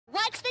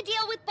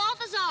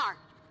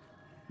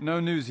No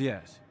news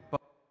yet,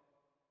 but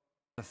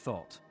a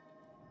thought.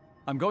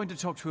 I'm going to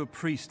talk to a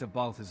priest of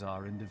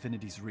Balthazar in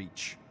Divinity's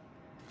Reach.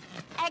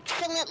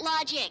 Excellent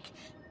logic.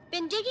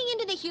 Been digging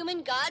into the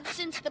human gods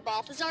since the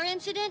Balthazar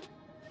incident?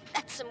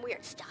 That's some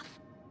weird stuff.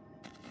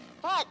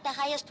 But the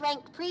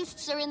highest-ranked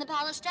priests are in the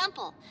palace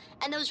temple,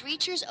 and those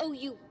Reachers owe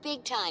you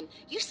big time.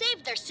 You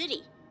saved their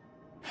city.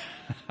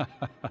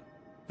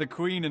 The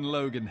Queen and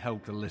Logan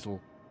helped a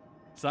little.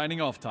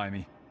 Signing off,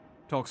 Timey.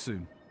 Talk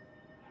soon.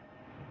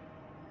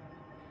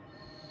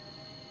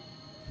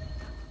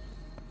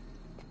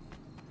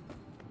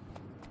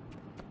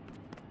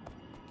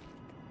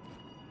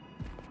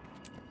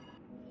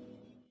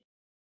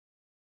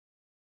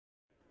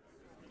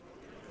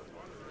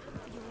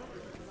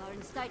 Are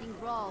inciting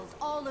brawls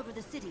all over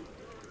the city.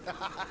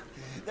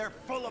 They're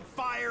full of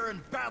fire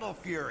and battle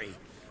fury.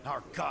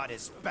 Our god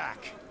is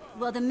back.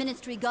 Well, the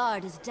Ministry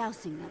Guard is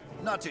dousing them.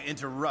 Not to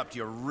interrupt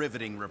your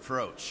riveting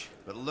reproach,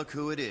 but look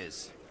who it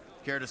is.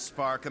 Care to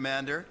spar,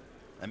 Commander?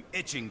 I'm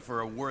itching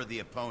for a worthy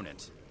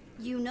opponent.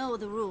 You know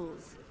the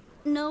rules.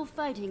 No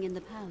fighting in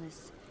the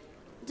palace.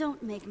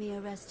 Don't make me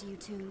arrest you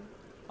two.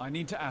 I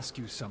need to ask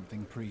you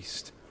something,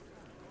 priest.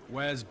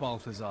 Where's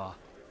Balthazar?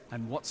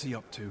 And what's he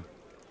up to?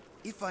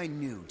 If I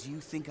knew, do you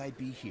think I'd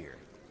be here?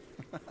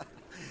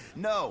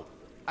 No,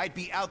 I'd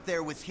be out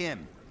there with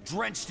him,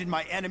 drenched in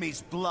my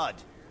enemy's blood.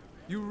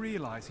 You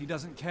realize he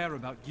doesn't care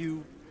about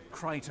you,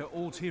 Kryta,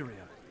 or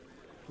Tyria.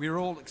 We're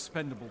all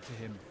expendable to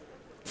him.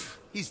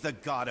 He's the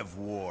god of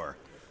war.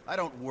 I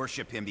don't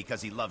worship him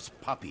because he loves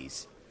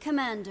puppies.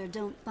 Commander,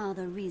 don't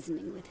bother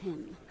reasoning with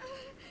him.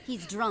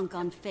 He's drunk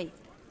on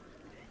faith.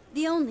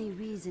 The only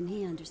reason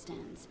he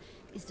understands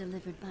is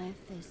delivered by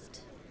a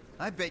fist.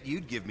 I bet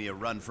you'd give me a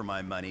run for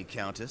my money,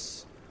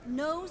 Countess.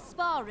 No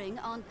sparring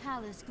on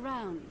palace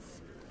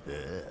grounds.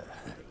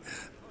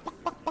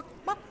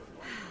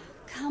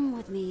 Come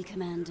with me,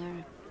 Commander.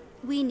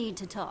 We need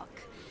to talk.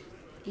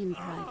 In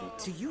private.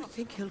 Do you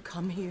think he'll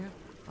come here?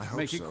 I hope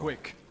Make so. it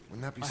quick.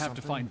 Wouldn't that be I have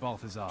to something? find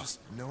Balthazar. Just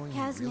knowing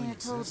Casimir he really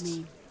told exists.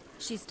 me.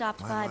 She stopped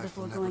My by life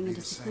before will never going be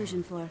into the same.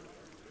 seclusion for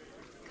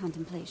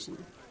contemplation.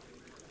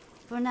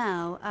 For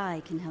now,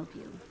 I can help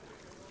you.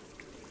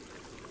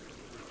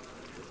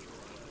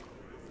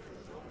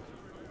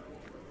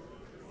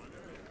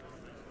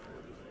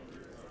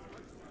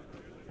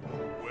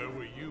 Where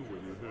were you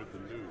when you heard the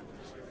news?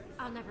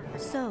 I'll never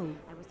forget. So,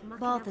 I was mucking up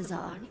Balthazar,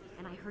 the lawn,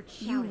 and I heard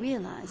you shouting.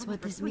 realize I'll what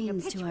never this swing a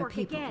means to our pitchfork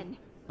people. again.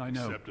 I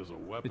know. Except as a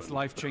weapon. It's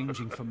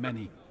life-changing for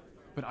many.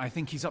 But I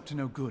think he's up to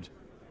no good.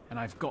 And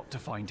I've got to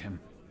find him.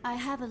 I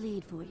have a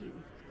lead for you.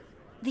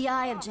 The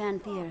Eye of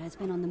Janthier has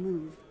been on the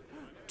move,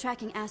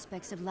 tracking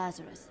aspects of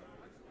Lazarus,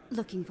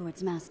 looking for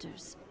its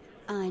masters.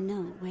 I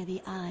know where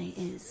the Eye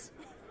is.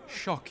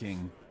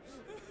 Shocking.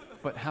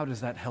 But how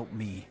does that help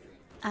me?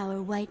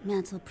 Our White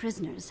Mantle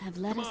prisoners have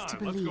led us to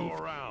Come on, let's believe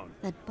go around.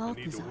 that I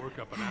need to Balthazar work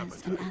up an has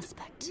an appetite.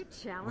 aspect. You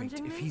Wait,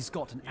 challenging if me? he's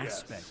got an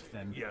Yes. aspect,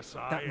 then Yes,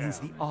 that I means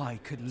am. the eye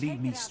could lead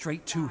me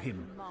straight to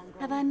him.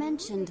 Have I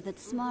mentioned that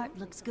smart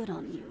looks good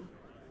on you?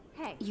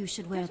 Hey, You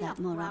should wear don't you that have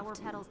more flower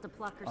often. petals to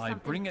pluck or I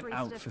something, bring it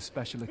out priestess? for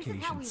special This is how we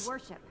occasions.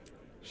 worship.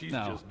 She's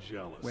Now, just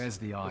jealous. where's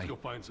the eye? Let's go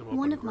find some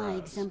One open of my grass.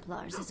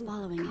 exemplars is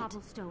following it.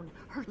 Cobblestone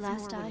hurts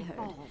Last more I when you heard,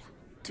 fall.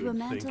 to Good a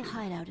mantle thinking.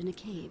 hideout in a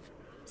cave,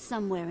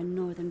 somewhere in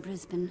northern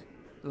Brisbane.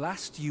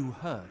 Last you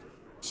heard.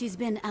 She's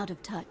been out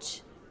of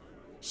touch.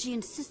 She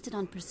insisted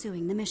on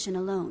pursuing the mission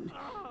alone.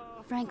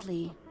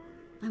 Frankly,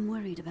 I'm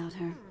worried about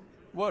her.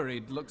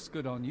 Worried looks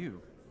good on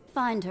you.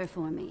 Find her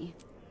for me,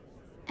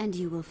 and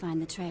you will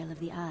find the trail of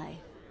the Eye.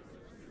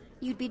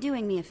 You'd be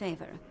doing me a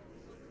favor,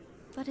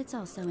 but it's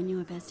also in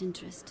your best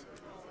interest.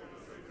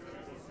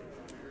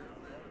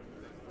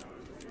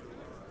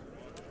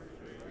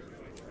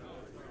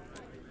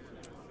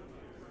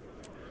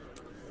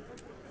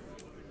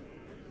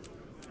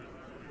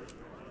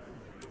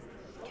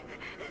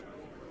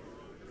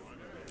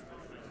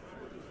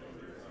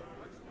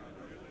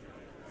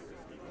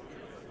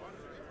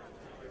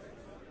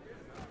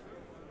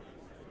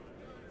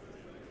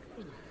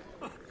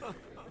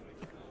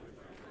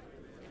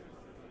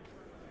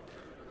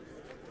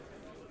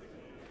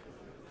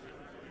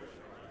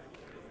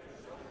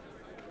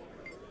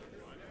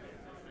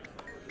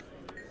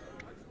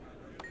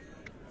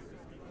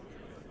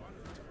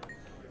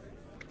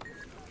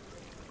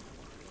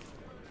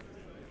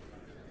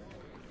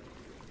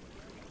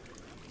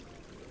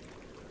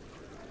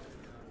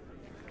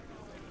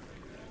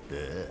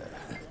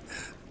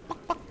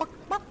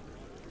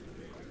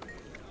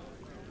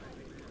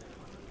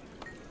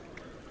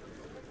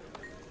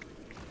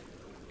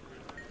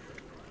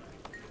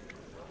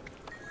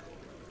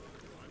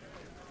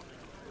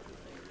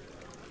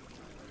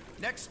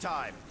 Next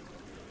time.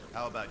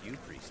 How about you,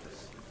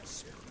 priestess?